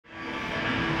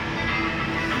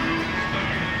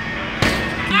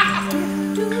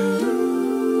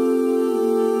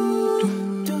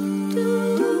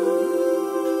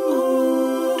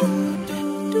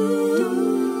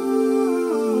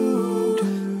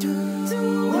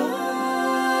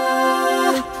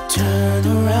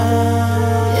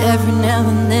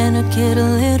then I get a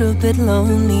little bit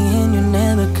lonely and you're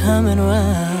never coming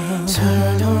around.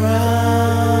 Turn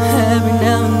around. Every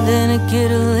now and then I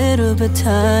get a little bit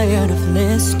tired of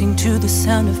listening to the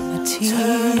sound of my tears.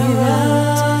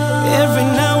 Every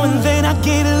now and then I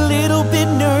get a little bit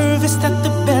nervous that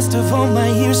the best of all my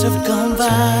years have gone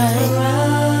by.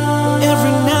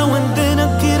 Every now and then I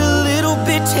get a little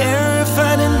bit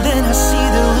terrified, and then I see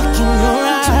the look in your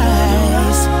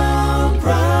eyes.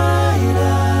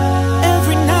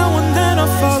 Every now and then I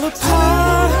fall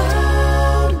apart.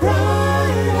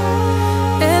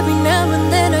 Every now and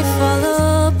then I fall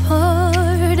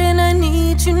apart, and I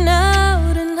need you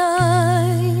now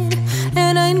tonight,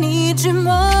 and I need you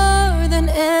more than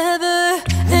ever.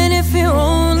 And if you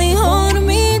only hold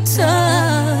me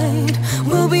tight,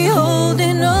 we'll be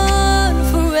holding on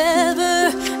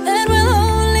forever, and we'll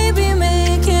only be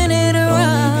making it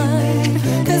right,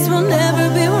 'cause we'll never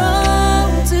be wrong.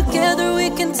 Together we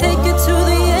can take it to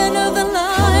the end of the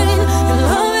line. Your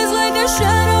love is like a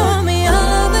shadow on me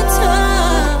all the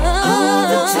time.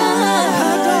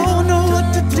 I don't know what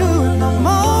to do, and I'm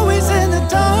always in the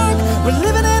dark. We're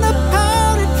living in a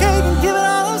powder keg and giving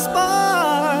all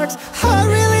sparks. I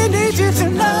really need you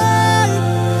tonight.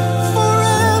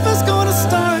 Forever's gonna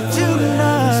start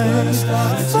tonight.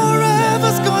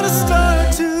 Forever's gonna start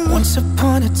tonight. Once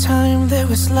upon a time there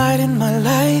was light in my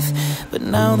life, but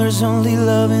now there's only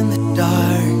love in the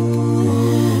dark.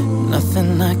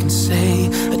 Nothing I can say,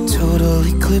 a total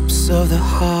eclipse of the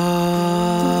heart.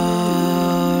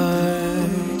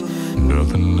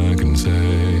 Nothing I can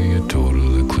say, a total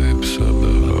eclipse of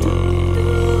the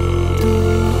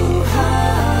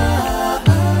heart.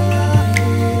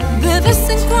 De vez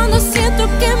en cuando siento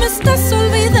que me estás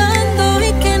olvidando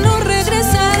y que no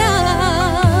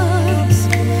regresarás.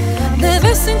 De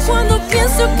vez en cuando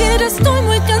pienso que estoy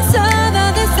muy cansada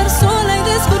de estar sola y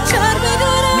de escucharme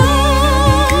llorar.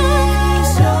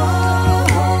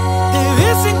 De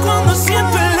vez en cuando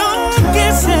siento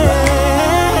enloquecer.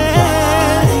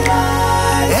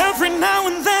 Every now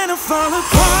and then I fall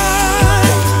apart.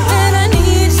 And I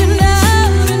need you now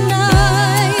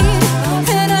tonight,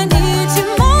 and I need you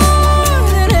more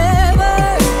than ever.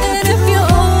 And if you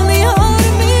only hold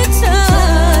me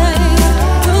tight,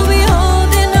 we'll be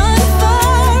holding on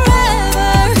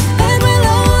forever, and we'll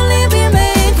only be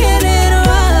making it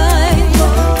right,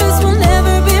 'cause we'll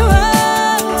never be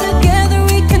wrong. Together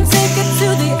we can take it to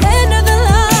the end of the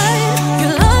line.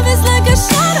 Your love is like a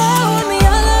shadow on me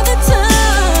all of the time.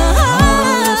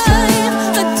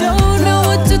 I don't know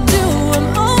what to do, I'm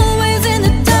always in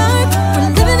the dark.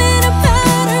 We're living in a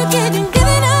powder keg and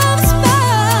giving up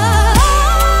sparks.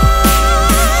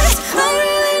 I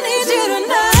really need you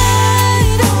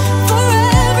tonight.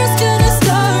 Forever's gonna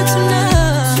start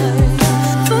tonight.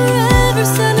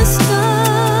 Forever's gonna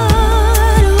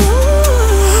start.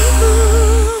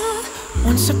 Ooh.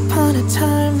 Once upon a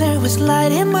time there was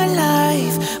light in my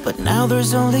life, but now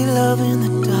there's only love in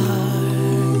the dark.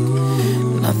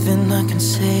 Nothing I can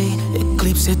say,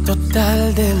 eclipse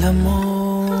total del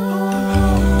amor.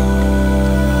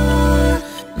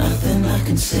 Nothing I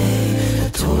can say, a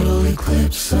total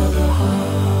eclipse of the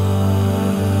heart.